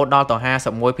នរហូតដល់ទៅ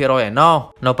 51%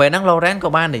 ឯណោះនៅពេលហ្នឹង Lauren ក៏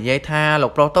បាននិយាយថា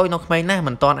លោកប្រុសតូចនៅក្មេងណាស់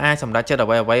មិនទាន់អាចសម្រេចចិត្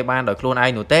តអ្វីៗបានដោយខ្លួនឯ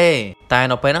ងនោះទេតែ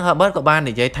នៅពេលហ្នឹង Herbert ក៏បា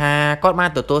ននិយាយថាគាត់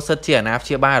បានទទួ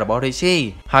លសិទ្ធិជាអាណាព្យាបាលរបស់ Richie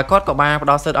ហើយគាត់ក៏បានផ្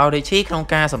ដល់សិទ្ធិឲ្យ Richie ក្នុ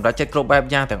ងការសម្រេចចិត្តគ្រប់បែ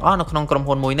បយ៉ាងទាំងអស់នៅក្នុងក្រុម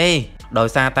ហ៊ុនមួយនេះដោ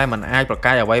យសារតែមិនអាចប្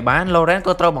រកែកអ្វីបាន Lauren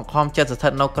ក៏ត្រូវបង្ខំចិត្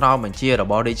តស្ថិតនៅក្រោមបញ្ជា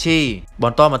របស់ Richie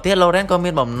បន្តមកទៀត Lauren ក៏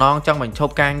មានបំណងចង់បញ្ឈ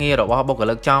ប់ការងាររបស់បុគ្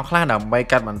គលិកចោ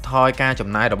លខ្លះដើម្បីកាត់បន្ថយកា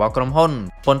រចំណាយរបស់ក្រុមហ៊ុ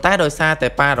នប៉ុន្តែដោយសារតែ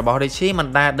ប៉ារបស់ Richie មិ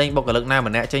នដែលដេញបុគ្គលិ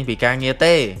កណាម្នាក់ចេញពីការងារ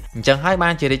ទេអញ្ចឹងហើ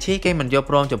យបានជា Richie គេមិនយល់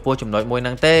ព្រមចំពោះចំណុចមួ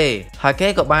យហ្នឹងទេហើ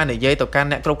យគេក៏បាននិយា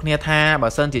យទៅកាន់អ្នកគ្រប់គ្នាថាបើ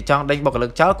សិនជាចង់ដេញបុគ្គលិ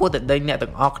កចោលគួរតែដេញអ្នក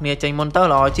ទាំងអស់គ្នាចេញមុ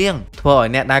នទៅល្អជាងធ្វើឲ្យ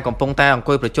អ្នកដែលកំពុងតែ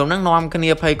អង្គុយប្រជុំហ្នឹងនាំគ្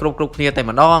នាភ័យគ្រប់គ្នាតែ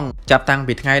ម្ដងចាប់តាំង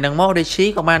ពីថ្ងៃហ្នឹងមក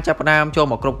Richie ក៏បានចាប់ផ្ដើមចូ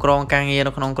លមកគ្រប់គ្រងការងារ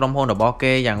នៅក្នុងក្រុមហ៊ុនរបស់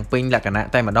គេយ៉ាងពេញលក្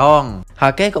ខណៈតែម្ដ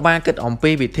ងហើយគេក៏បានគិតអំ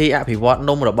ពីវិធីអភិវឌ្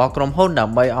ឍនំរបស់ក្រុមហ៊ុនដើ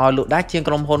ម្បីឲ្យលក់ដាច់ជា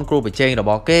ងក្រុមហ៊ុនគ្រូប្រជែងរប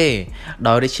ស់គេដោ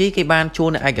យ Richie គេបា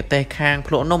នជួលអ្នកឯកទេសខាង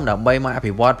ភ្លក់នំដើម្បីមកអ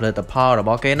ភិវឌ្ឍផលិតផលរប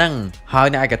ស់គេហ្នឹងហើយ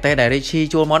អ្នកឯកទេសដែល Richie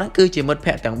ជួលមកហ្នឹងគឺជាមិត្តភ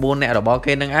ក្តិទាំង4អ្នករបស់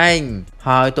គេនឹងឯ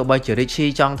ងហើយទោះបីជា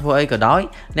Richie ចង់ធ្វើអីក៏ដោយ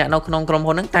អ្នកនៅក្នុងក្រុម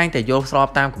ហ៊ុនហ្នឹងតែងតែយល់ស្រ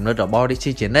បតាមគំនិតរបស់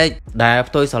Richie ជានិច្ចដែលផ្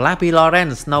ទុយស្រឡះពី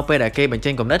Lawrence នៅពេលដែលគេ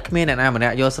បញ្ចេញគំនិតគ្មានអ្នកណាម្នា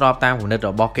ក់យល់ស្របតាមគំនិ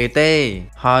តរ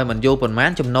បស់គេទេហើយមិនយូរ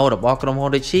ប៉ុន្មានចំណូលរបស់ក្រុមហ៊ុន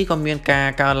Richie ក៏មា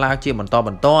នការកើនឡើងជាបន្ត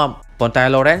បន្ទាប់ប៉ុន្តែ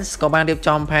Lawrence ក៏បានរៀប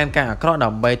ចំផែនការអាក្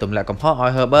រក់ដើម្បីទម្លាក់កំហុ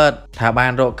សឲ្យ Herbert ថា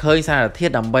បានរកឃើញសា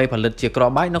រធាតុដើម្បីផលិ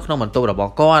តជាគ្រាប់បែកនៅក្នុងបន្ទប់រ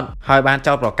បស់គាត់ហើយបា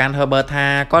នចោទប្រកាន់ Herbert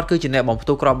ថាគាត់គឺជាអ្នកបំផ្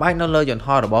ទុះគ្រាប់បែកនៅលើយន្ត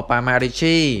ហោះរបស់ប៉ាម៉ា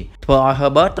Richie ធ្វើឲ្យ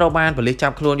Herbert ត្រូវបានប៉ូលីសចា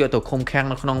ប់ខ្លួនយកទៅឃុំឃាំង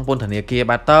នៅក្នុងពន្ធនាគារ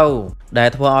បាត់ទៅដែ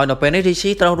លធ្វើឲ្យនៅពេលនេះ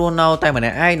Richie ត្រូវរស់នៅតែម្នា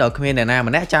ក់ឯងដោយគ្មានអ្នកណាម្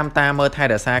នាក់ចាំតាមមើ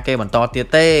លថែរក្សាគេបន្តទៀ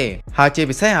តទេហើយជា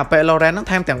ពិសេសអាប៉ែ Lawrence នឹ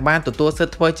ងថែមទាំងបានទទួ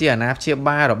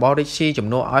លសិទ្ធិធ្វើជាអាណាព្យាបាលរបស់ Richie ជំ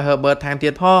នួសឲ្យ Herbert ថែ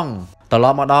មទៀតផងត្រឡ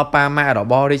ប់មកដល់ប៉ាម៉ាក់រ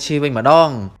បស់ Richie វិញម្ដង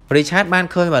Richard បា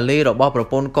នឃើញវ៉ាលីរបស់ប្រ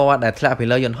ពន្ធគាត់ដែ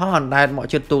លធ្លាក់ពីលើយន្តហោះអណ្ដែតមក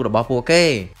ជិតទូករបស់ពួ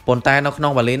កគេប៉ុន្តែនៅក្នុ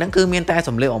ងវ៉ាលីហ្នឹងគឺមានតែ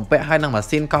សម្លៀកបំពាក់ហើយនិង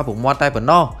ម៉ាស៊ីនកោសពុកមាត់តែប៉ុណ្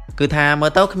ណោះគឺថាមើល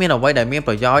ទៅគ្មានអ្វីដែលមា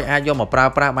នប្រយោជន៍អាចយកមកប្រើ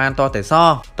ប្រាស់បានតតែ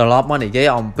សោះត្រឡប់មកនិយាយ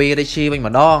អំពី Richie វិ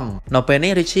ញម្ដងនៅពេល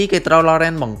នេះ Richie គេត្រូវ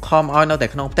Lawrence បង្ខំឲ្យនៅតែ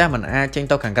ក្នុងផ្ទះមិនអាចចេញ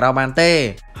ទៅខាងក្រៅបាន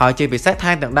ទេហើយជាពិសេស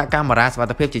ថែមទាំងដាក់កាមេរ៉ាសុ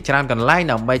វត្ថិភាពជាច្រើនកន្លែ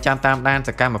ងដើម្បីចាំតាមដាន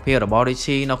សកម្មភាពរបស់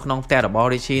Richie នៅក្នុងផ្ទះរបស់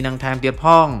Richie នឹងថែមទៀ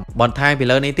តផងបន្ថែ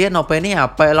មពីលើនេះទៀតនៅពេល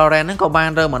នេះអាប៉ែ Lawrence ហ្នឹ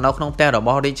ងក៏បានរើមកនៅក្នុងផ្ទះរ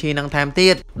បស់ Richie នឹងថែម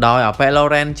ទៀតដោយអាប៉ែ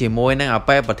Lawrence ជាមួយនឹងអា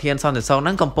ប៉ែប្រធានសន្តិសុ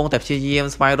ខហ្នឹងកំពុងតែព្យាយាម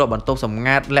ស្វែងរកបន្ទប់សម្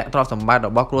ងាត់លាក់ទ្រព្យសម្បត្តិរប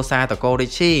ស់គ្រួសារតកូ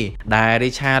Richie ដែល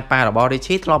Richard ប៉ារបស់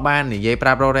Richie ធ្លាប់បាននិយាយប្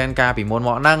រាប់ Lawrence កាលពីមុន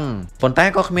មកហ្នឹងប៉ុន្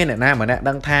តែក៏គ្មានអ្ន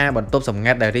កណាម្នាក់ដឹងថាបន្ទប់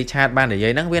សម្ងាត់ដែល Richard បា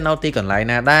ននិយាយហ្នឹងវានៅទីកន្លែ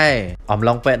ងណាដែរអំ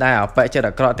ឡុងពេលដែលអាប៉ែចិត្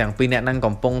តអាក្រក់ទាំងពីរអ្នកហ្នឹង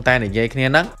កំពុងតែនិយាយគ្នា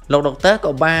ហ្នឹងលោកដុកទ័រ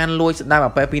ក៏បានលួចស្ដាប់អា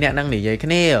ប៉ែពីរអ្នកហ្នឹងនិយាយគ្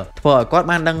នាធ្វើឲ្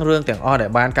យគាត់បានដឹងរឿងទាំងអស់ដែល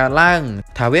បានកើតឡើ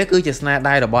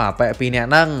ងថាវាគឺជាស្នាដៃរបស់អាប៉ែពីរអ្ន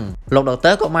កហ្នឹងលោកដុក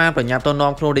ទ័រក៏បានប្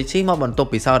រញាប់ទៅនាំខ្លួន Richie មកបន្ទប់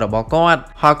ពិសោធន៍រ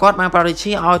បស់គាត់ហើយគាត់បានប្រាប់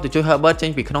Richie ឲ្យទៅជួយ Herbert ចេ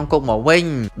ញពីក្នុងគុកមកវិញ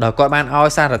ដោយគាត់បានឲ្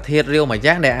យសារធាតុរាវមួយ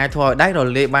យ៉ាងដែលអាចធ្វើឲ្យដៃរ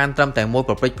លាយបានត្រឹមតែមួយ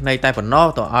ប្រព្រិចភ្នែកតែប៉ុណ្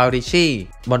ណោះទៅឲ្យ Richie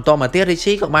បន្ទាប់មកទៀត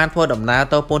Richie ក៏បានធ្វើដំណើរ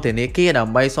ទៅពន្ធនាគា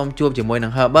រដើម្បីសុំជួបជាមួយនឹ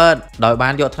ង Herbert ដោ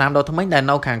យបានយកថ្នាំដុសធ្មេញដែល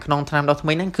នៅខាងក្នុងថ្នាំដុសធ្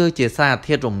មេញហ្នឹងគឺជាសា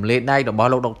រធាតុរំលាយដៃរបស់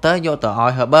លោកដុកទ័រយ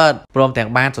កទៅឲ្យ Herbert ព្រមទាំង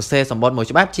បានសរសេរសម្បត្តិមួ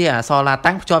យច្បាប់ជាអក្សរឡា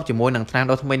តាំងភ្ជាប់ជាមួយនឹងថ្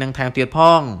នាំដុសធ្មេញនឹងថែមទៀត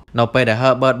ផងនៅពេលដែល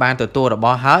Herbert បានទទួលរ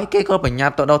បស់ហើយគេក៏ប្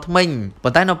រញាប់ទៅដុសធ្មេញប៉ុ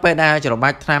ន្តែនៅពេលដែលច្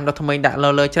របាច់ថ្នាំដុសធ្មេញដាក់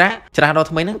លើច្រាសដុស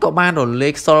ធ្មេញហ្នឹងក៏បានរលា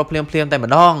យខ្សលភ្លាមតែម្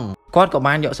ដងគាត់ក៏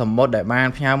បានយកសម្បត្តិដែលបា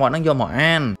នផ្ញើមកហ្នឹងយកមក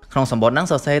អានក្នុងសម្បត្តិហ្នឹ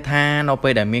ងសរសេរថានៅពេ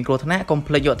លដែលមានគ្រោះថ្នាក់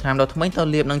កុំភ្លេចយកថ្នាំដុសធ្មេ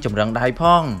ញទៅលាបនឹងចម្រឹ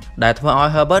ងដៃផងដែលធ្វើឲ្យ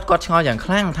Herbert គាត់ឆ្ងល់យ៉ា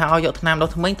ងខ្លាំងថាឲ្យយកថ្នាំដុស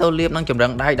ធ្មេញទៅលាបនឹងចម្រឹ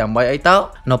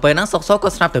ងដៃដើម្បីអីទៅនៅពេលហ្នឹងសុកក៏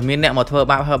ស្រាប់តែមានអ្នកម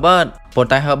កធ្វើបាប Herbert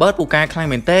ប៉ុន្តែ Herbert ពូកែខ្លាំង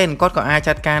មែនទែនគាត់ក៏អា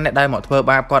ចចាត់ការអ្នកដែលម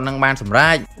កធ្វើបាបគាត់នឹងបាន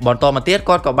សម្រេចបន្តមកទៀ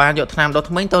តគាត់ក៏បានយកថ្នាំដុស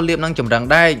ធ្មេញទៅលាបនឹងចម្រឹ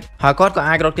ងដែកហើ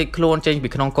យគាត់ក៏អាចរត់គេចខ្លួនចេញពី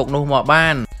ក្នុងគុកនោះម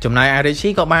កបានចំណែក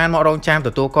Richie ក៏បានមករងចាំ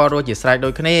ទទួលគាត់រួចជាស្រេចដូ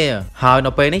ចគ្នាហើយ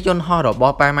នៅពេលនេះយន្តហោះរ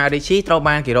បស់ប៉ាម៉ា Richie ត្រូ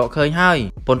វបានគេរកឃើញហើយ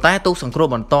ប៉ុន្តែទូកសង្គ្រោះ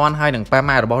បន្ទាន់ហើយនឹងប៉ា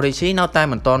ម៉ារបស់ Richie នៅតែ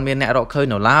មិនទាន់មានអ្នករកឃើ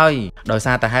ញនៅឡើយដោ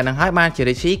យសារតែហេតុហ្នឹងហើយបានជា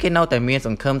Richie គេនៅតែមានស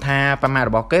ង្ឃឹមថាប៉ាម៉ារ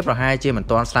បស់គេប្រហែលជាមិន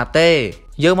ទាន់ស្លាប់ទេ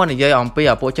យើងមកនិយាយអំ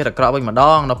ពីពួកចិត្តអាក្រក់វិញម្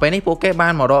ដងនៅពេលនេះពួ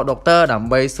កគេបានមករកដុកទ័រដើម្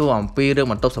បីសួរអំពីរឿង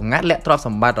បន្ទប់សម្ងាត់លាក់ទ្រព្យស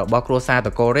ម្បត្តិរបស់គ្រួសារ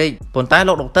តកូ Rich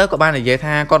ប៉ុន្តែលោកដុកទ័រក៏បាននិយាយ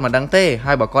ថាគាត់មិនដឹងទេ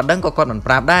ហើយបើគាត់ដឹងក៏គាត់មិ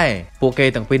នប្រាប់ដែរពួ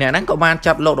កគេទាំងពីរនាក់ហ្នឹងក៏បាន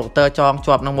ចាប់លោកដុកទ័រច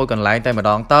ងជាប់នឹងមួយកន្លែ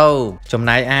ងតែម្ដ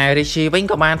ងទៅចំណែកឯ Richie វិ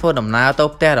ញក៏បានធ្វើដំណើ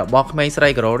រទៅផ្ទះរបស់ក្មេងស្រី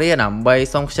Gloria ដើម្បី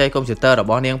សុំខ្ចីកុំព្យូទ័ររ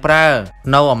បស់នាងប្រើ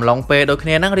នៅអំឡុងពេលដូ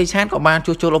ចគ្នាហ្នឹង Richard ក៏បា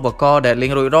នជួសជុលឧបករណ៍ដែលលេ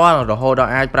ងរួចរាល់រហូត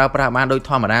ដល់អាចប្រើប្រាស់បានដូច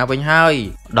ធម្មតាវិ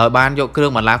ញហើយ ដោយបានយកគ្រឿ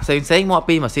ងបន្លាស់ផ្សេងម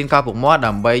កពីម៉ាស៊ីនកោសព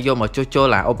ងមាត់ដើម្បីយកមកជួសជុ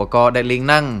លឧបករណ៍ដែលលេ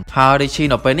ងហ្នឹងហើយ Richie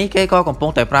នៅពេលនេះគេក៏កំពុ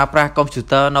ងតែប្រើប្រាស់កុំព្យូ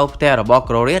ទ័រនៅផ្ទះរបស់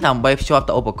Gloria ដើម្បីភ្ជាប់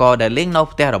ទៅឧបករណ៍ដែលលេងនៅ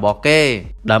ផ្ទះរបស់គេ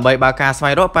ដើម្បីបើកការស្វែ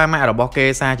ងរកប៉ាម៉ាក់រ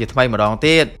បស់គេសារជាថ្មីម្ដង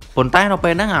ទៀតប៉ុន្តែនៅ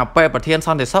ពេលហ្នឹងអបិប្រធានស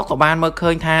ន្តិសុខក៏បានមើ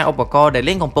លឃើញថាឧបករណ៍ដែ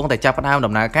លលេងកំពុងតែចាប់ផ្ដើម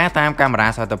ដំណើរការតា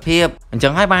មកាមេរ៉ាសុវត្ថិភាព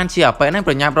អញ្ចឹងហើយបានជាអបិហ្នឹង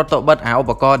ប្រញាប់រត់ទៅបិទឧ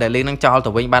បករណ៍ដែលលេងនឹងចោ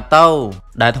លទៅវិញបាត់ទៅ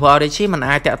ដែលធ្វើឲ្យ Richie មិ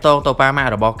នអាចតាក់ទងទៅប៉ាម៉ាក់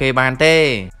របស់គេបា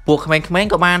នទេពួកក្មេងៗ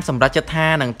ក៏បានសម្រេចចិត្តថា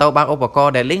នឹងទៅបើកឧបករ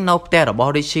ណ៍ដែលលេងនៅផ្ទះរប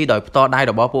ស់ Richie ដោ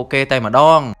យផ្ទាល់ដៃរបស់ពួកគេតែម្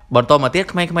ដងបន្តមកទៀ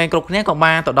តក្មេងៗគ្រប់គ្នាក៏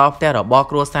បានទៅដល់ផ្ទះរបស់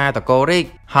គ្រួសារតកូរិ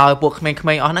ចហើយពួ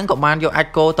កក្មេងៗអស់ហ្នឹងក៏បានយកអា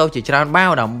ចគោទៅជាច្រើនបា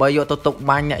វដើម្បីយកទៅទុក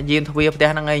បាញ់អ្នកយាមទ្វារផ្ទះ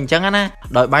ហ្នឹងឯងអញ្ចឹ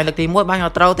ងណាដោយបាញ់លើកទី1បាញ់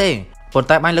អត់ត្រូវទេ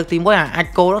ប៉ុន្តែបាញ់លើកទី1អា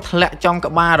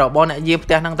ចគោធ្លាក់ចំក្បាលរបស់អ្នកយា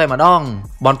មផ្ទះហ្នឹងតែម្ដង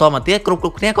បន្តមកទៀតគ្រ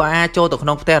ប់គ្នាក៏អាចចូលទៅក្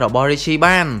នុងផ្ទះរបស់ Richie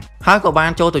បានហើយក៏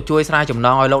បានចូលទៅជួយស្រាវចំ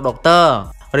ណងឲ្យលោកដុកទ័រ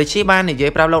Richie បា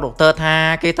ននិយាយប្រាប់លោកដុកទ័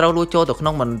រថាគេត្រូវលួចចូលទៅក្នុ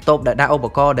ងបន្ទប់ដែលដាក់ឧប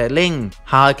ករណ៍ដែលលេង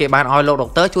ហើយគេបានឲ្យលោកដុ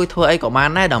កទ័រជួ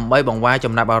យធ្វើអីក៏បានដែរដើម្បីបង្វែ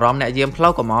រចំណាប់អារម្មណ៍អ្នកយាមផ្លូ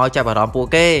វកុំឲ្យចាប់អារម្មណ៍ពួក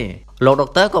គេលោ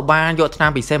កដុកទ័រក៏បានយកថ្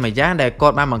នាំពិសេសម្យ៉ាងដែ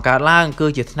លគាត់បានបង្កើតឡើ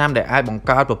ងគឺជាថ្នាំដែលអាច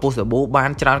បង្កើតពពុះសា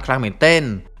ប៊ូបានច្រើនខ្លាំងមែនទែ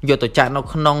នយ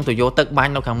កទៅចាក់នៅក្នុងទុយោទឹ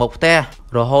កបាញ់នៅខាងមុ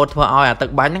ខផ្ទះរហូតធ្វើឲ្យអាទឹ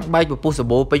កបាញ់ហ្នឹងបែកព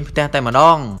ពុះសាប៊ូពេញផ្ទះតែម្ដ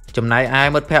ងចំណែក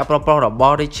ឯមិត្តភ័ក្តិប្រុសៗរប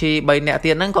ស់ Richie 3នាក់ទៀ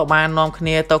តហ្នឹងក៏បាននាំគ្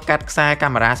នាទៅកាត់ខ្សែកា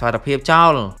មេរ៉ាសុវត្ថិភា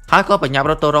ពចោលហើយក៏ប្រញាប់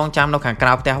រត់ទៅរងចាំនៅខា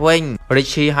ងក្រៅផ្ទះវិញ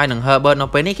Richie ហើយនិង Herbert នៅ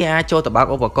ពេលនេះគេអាចចូលទៅបើ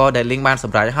កឧបករណ៍ដែលលេងបាន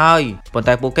សម្រេចហើយប៉ុន្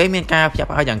តែពួកគេមានកា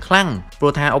រភ្ញាក់ផ្អើលយ៉ាងខ្លាំងព្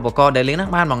រោះថាឧបករណ៍ដែលលេងហ្នឹង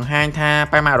បានបង្ហា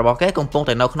ញថាប៉ាម៉ាក់របស់គេកំពុង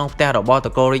តែនៅក្នុងផ្ទះរបស់ត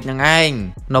កូរិចហ្នឹងឯង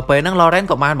នៅពេលហ្នឹង Lauren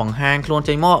ក៏បានបង្ហាញខ្លួន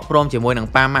ចេញមកព្រមជាមួយនឹ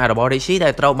ងប៉ាម៉ាក់របស់ Richie ដែ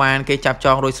លត្រូវបានគេចាប់ច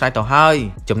ងរួចស្រេចទៅហើយ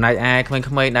ចំណែកឯ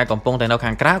ក្មេងៗដែលកំពុងតែនៅ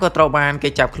ខាងក្រៅក៏ត្រូវបា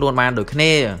នគេចាប់ខ្លួនបានដូចគ្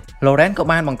នា Lauren ក៏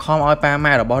បានបង្ខំឲ្យប៉ា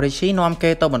ម៉ាក់របស់ Richie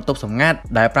នាំគេទៅបន្ទប់សម្ងាត់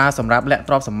ដែលប្រើសម្រាប់លាក់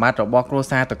ទ្រព្យសម្បត្តិរបស់គ្រួ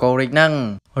សារតកូរិចហ្នឹង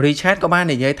Richard ក៏បា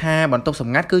ននិយាយថាបន្ទប់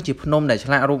សម្ងាត់គឺជាភ្នំដែលឆ្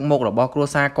លាក់រូបមុខរបស់គ្រួ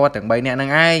សារគាត់ទាំង3នាក់ហ្នឹ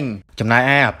ងឯងចំណែក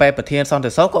ឯអបិប្រធាន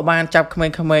សន្តិសុខក៏បានចាប់ក្មេង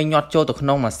ៗញាត់ចូលទៅក្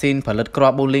នុងម៉ាស៊ីនផលិតគ្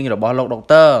រាប់ bowling របស់លោកដុក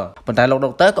ទ័រប៉ុន្តែលោ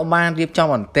កដុកទ័រក៏បានរៀ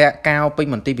បចំអន្ទាក់កាវពេញ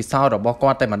មន្ទីរពិសោធន៍រ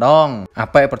បស់គាត់តែម្ដងអ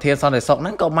បិប្រធានសន្តិសុខហ្នឹ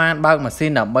ងក៏បានបើកម៉ា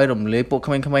ស៊ីនដើម្បីរំលាយពួកក្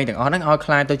មេងៗទាំងអស់ហ្នឹងឲ្យค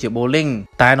ล้ายទៅជា bowling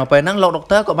តែនៅពេលហ្នឹងលោកដុក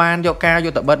ទ័រក៏បានយកកាវយ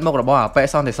កទៅបិទមុខរបស់អបិ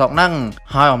សន្តិសុខហ្នឹ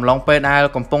ងហើយអំឡុងពេលដែ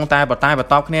លកំពុងតែបន្ត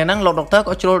គ្នាហ្នឹងលោកដុកទ័រ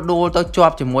ក៏ជ្រុលដួលទៅជា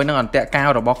ប់ជាមួយនឹង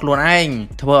អន្ទាក់កាវរបស់ខ្លួនឯ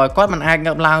ងធ្វើឲ្យគាត់មិនអាច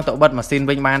ងើបឡើងទៅបិទម៉ាស៊ីន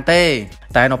វិញបានទេ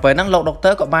តែនៅពេលហ្នឹងលោកដុកទ័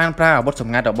រក៏បានប្រើអាវុធស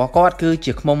ម្ងាត់របស់គាត់គឺ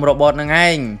ជាឃ្មុំរ៉ូបតហ្នឹងឯ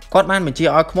ងគាត់បាន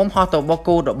បញ្ជាឲ្យឃ្មុំហោះទៅបុ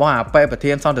កគូរបស់អបិប្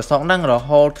រធានសន្តិសុខហ្នឹងរ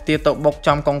ហូតខ្ទាតទៅបុ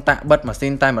កចំកុងតាក់បិទម៉ា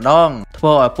ស៊ីនតែម្ដងធ្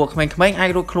វើឲ្យពួកក្មេងៗអា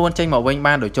ចរួចខ្លួនចេញមកវិ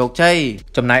ញបានដោយជោគជ័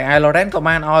យចំណែកឯ Lauren ក៏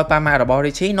បានឲ្យប៉ាម៉ាក់របស់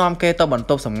Richie នាំគេទៅបន្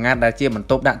ទប់សម្ងាត់ដែលជាបន្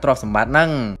ទប់ដាក់ទ្រព្យសម្បត្តិហ្នឹង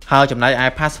ហើយចំណែកឯ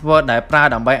password ដែ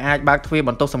លប្រើដើម្បីអាចបើកទ្វារ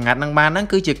បន្ទប់សម្ងាត់ហ្នឹងបានហ្នឹង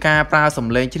គឺជាកា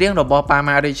រប្រើសំឡេងច្រៀងរបស់ប៉ា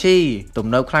ម៉ាក់ Richie ទំ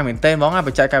នើបខ្លាំងមែនទែនហ្មងប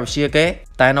ច្ចេ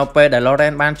កវិទ្យាគេតែនៅពេលដែល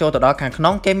Lauren បានចូលទៅដល់ខាងក្នុ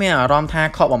ងគេមានអារម្មណ៍ថា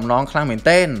ខកបំណងខ្លាំងមែ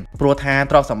នទែនព្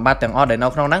រោះថាទ្រព្យសម្បត្តិទាំងអស់ដែ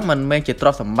លនៅក្នុងហ្នឹងមិនមែនជាទ្រ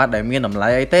ព្យសម្បត្តិដែលមានតម្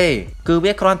លៃអីទេគឺ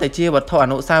វាគ្រាន់តែជាវត្ថុអ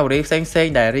នុស្សាវរីយ៍ផ្សេង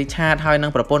ៗដែល Richard ហើ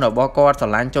យនិងប្រពន្ធរបស់គាត់ស្រ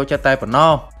ឡាញ់ចូលចិត្តតែ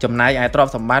ប៉ុណ្ណោះចំណែកឯទ្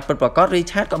រព្យសម្បត្តិពិតប្រាកដ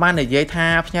Richard ក៏បាននិយាយ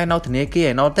ថាផ្ញើនៅធនាគារ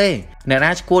ឯណោះទេអ្នក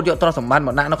ណាឈួតយកទ្រព្យសម្បត្តិម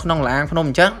កដាក់នៅក្នុងឡា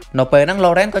នភ្នំអញ្ចឹងនៅពេលហ្នឹង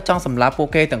Lauren ក៏ចង់សម្លាប់ពួ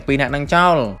កគេទាំងពីរនាក់ហ្នឹ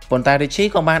ងចោលប៉ុន្តែ Richie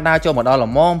ក៏បានដើរចូលមកដល់ល្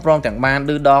មមព្រមទាំងបា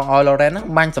នឌឺដងឲ្យ Lauren ហ្នឹ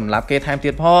ងបាញ់សម្លាប់គេថែ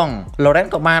មទៀតផង Lauren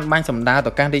ក៏បានបាញ់សម្ដៅ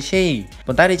ទៅកាន់ Richie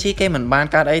ប៉ុន្តែ Richie គេមិនបាន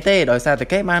កើតអីទេដោយសា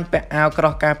រតែគេបានពាក់អា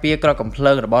វក្រោះការពារក្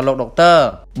រោះកំភ្លើងរបស់លោកដុកទ័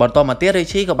របន្តមកទៀត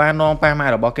Richie ក៏បាននាំប៉ាម៉ា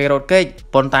ក់របស់គេរត់គេច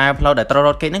ប៉ុន្តែផ្លូវដែលត្រូវ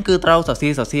រត់គេចហ្នឹងគឺត្រូវសរ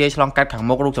សៀឆ្លងកាត់ខា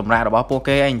ងមុខរូបចម្លាក់របស់ពួ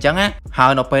កគេអីអញ្ចឹ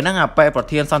ងណាហើយនៅពេលហ្នឹងអបិប្រ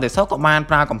ធានសន្តិសុខក៏បាន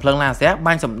ប្រើកំភ្លើងឡាស៊ែ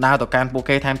របាញ់សម្ដៅទៅកាន់ពួ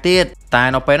កគេថែមទៀ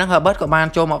តតែនៅពេលហ្នឹង Herbert ក៏បា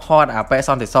នចូលមកខាត់អបិស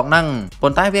ន្តិសុខហ្នឹង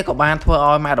ប៉ុន្តែវាក៏បានធ្វើ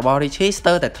ឲ្យម៉ាក់របស់ Richie ស្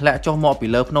ទើរតែធ្លាក់ចុះមកពី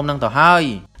លើភ្នំហ្នឹ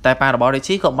ងទៅហើយតែប៉ារបស់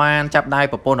Richie ក៏បា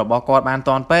នចាប់ដៃប្រពន្ធរបស់គាត់បា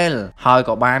នទាន់ពេលហើ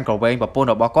យក៏បានក្រវែងប្រពន្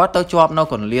ធរ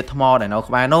បស់គាត់ទៅជាប់នៅកន្លៀតថ្មដែ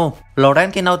លនៅក្បែរនោះ Lauren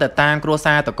គេនៅតែតា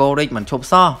មគ្រួសារតកូរិចមិនឈប់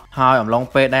សោះហើយអំឡុ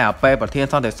ងពេលដែលអបិប្រធាន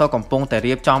សន្តិសុខកំពុ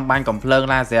ងតែរៀបចំបាញ់កំភ្លើ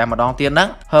ងឡាស៊ែរម្ដងទៀតហ្នឹង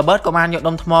Herbert ក៏បានយ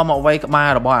កដុំថ្មមកវាយក្បា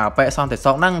លរបស់អបិ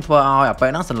សន្តិសុខហ្នឹងធ្វើឲ្យ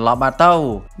អបិហ្នឹងសន្លប់បាត់ទៅ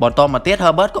បន្តមកទៀត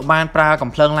Herbert ក៏បា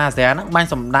នប្រើកំភ្លើងឡាស៊ែរហ្នឹ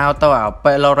ងបាញ់សម្ដៅទៅ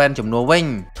អបិ Lauren ជំនួសវិញ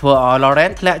ធ្វើឲ្យ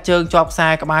Lauren ធ្លាក់ជើ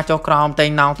ងជាប់ខ្សែក្បាលចុះក្រោមតេ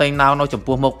ងណោងនៅចំ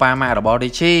ពោះមុខប៉ាម៉ាក់របស់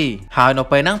Richie ហើ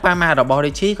យនៅពេលហ្នឹងប៉ាម៉ាក់របស់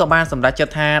Richie ក៏បានសម្រេចចិត្ត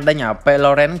ថាដេញអបិ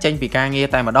Lauren ចេញពីការងា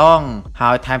រតែម្ដ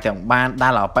ងហើយថែមទាំងបានដា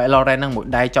ល់អបិ Lauren ហ្នឹងមួយ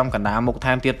ដៃចំកណ្ដាលមុ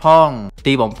ខថែមទៀតផ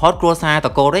ងទីបំផុតគ្រួសារត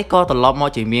កូរិចក៏ត្រ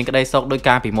ឡប់មកជាមានក្តីសុខដោយ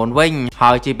ការពីមុនវិ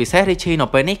ញហើយជាពិសេស Richie នៅ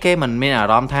ពេលនេះគេមិនមានអា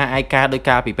រម្មណ៍ថាឯកាដោយ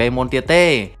ការពីពេលមុនទៀតទេ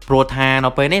ព្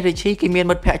រោះថានៅពេលនេះ Richie គេមា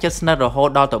នមិត្តភក្តិជិតស្និទ្ធរហូ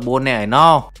តដល់ទៅ4នាក់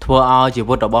ឯណោះធ្វើឲ្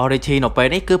យជីវិតរបស់ Richie នៅពេ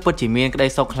លនេះគឺពិតជាមានក្តី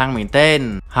សុខខ្លាំងមែនទែ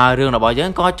នហើយរឿងរ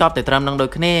បស់យើងក៏ចប់តែត្រឹមនឹ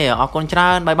ងដូចគ្នាអរគុ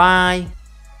ណច្រើនបាយបាយ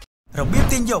របៀប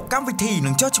ទាញយកកម្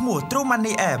មវិធីនឹងចុះឈ្មោះ True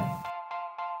Money App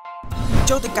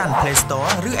ចូលទៅកាន់ Play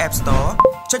Store ឬ App Store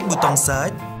ចុចប៊ូតុង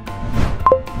Search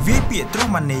វាយពាក្យ True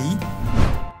Money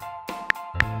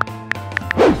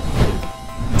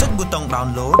ចុចប៊ូតុង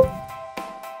Download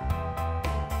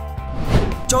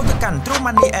ចូលទៅកាន់ True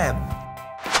Money App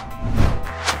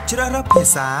ជ្រើសរើសភា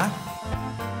សា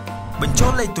បញ្ចូ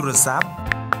លលេខទូរស័ព្ទ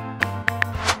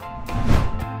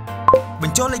ប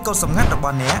ញ្ចូលលេខកូដសម្ងាត់រប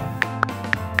ស់អ្នក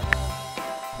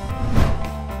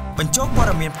បញ្ចូលព័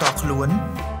ត៌មានផ្ទាល់ខ្លួន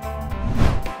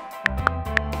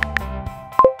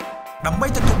ដើម្បី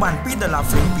ទទួលបាន$2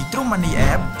 free ពី True Money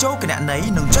App ចូលគណនី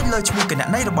និងចុចលើឈ្មោះគណ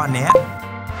នីរបស់អ្នក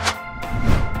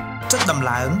ចុចដំ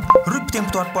ឡើងរួចផ្ទៀង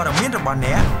ផ្ទាត់ព័ត៌មានរបស់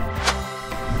អ្នក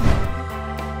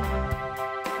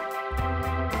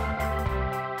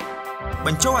ប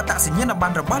ញ្ចូលអត្តសញ្ញាណប័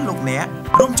ណ្ណរបស់លោកអ្នក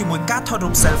រួមជាមួយការថតរូ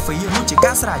ប selfie រួចជា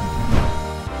ការស្រេច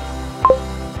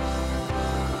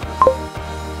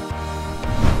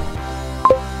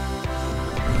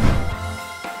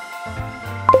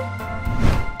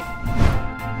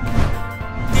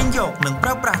ទាញយកនិងប្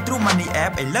រើប្រាស់ True Money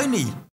App ឥឡូវនេះ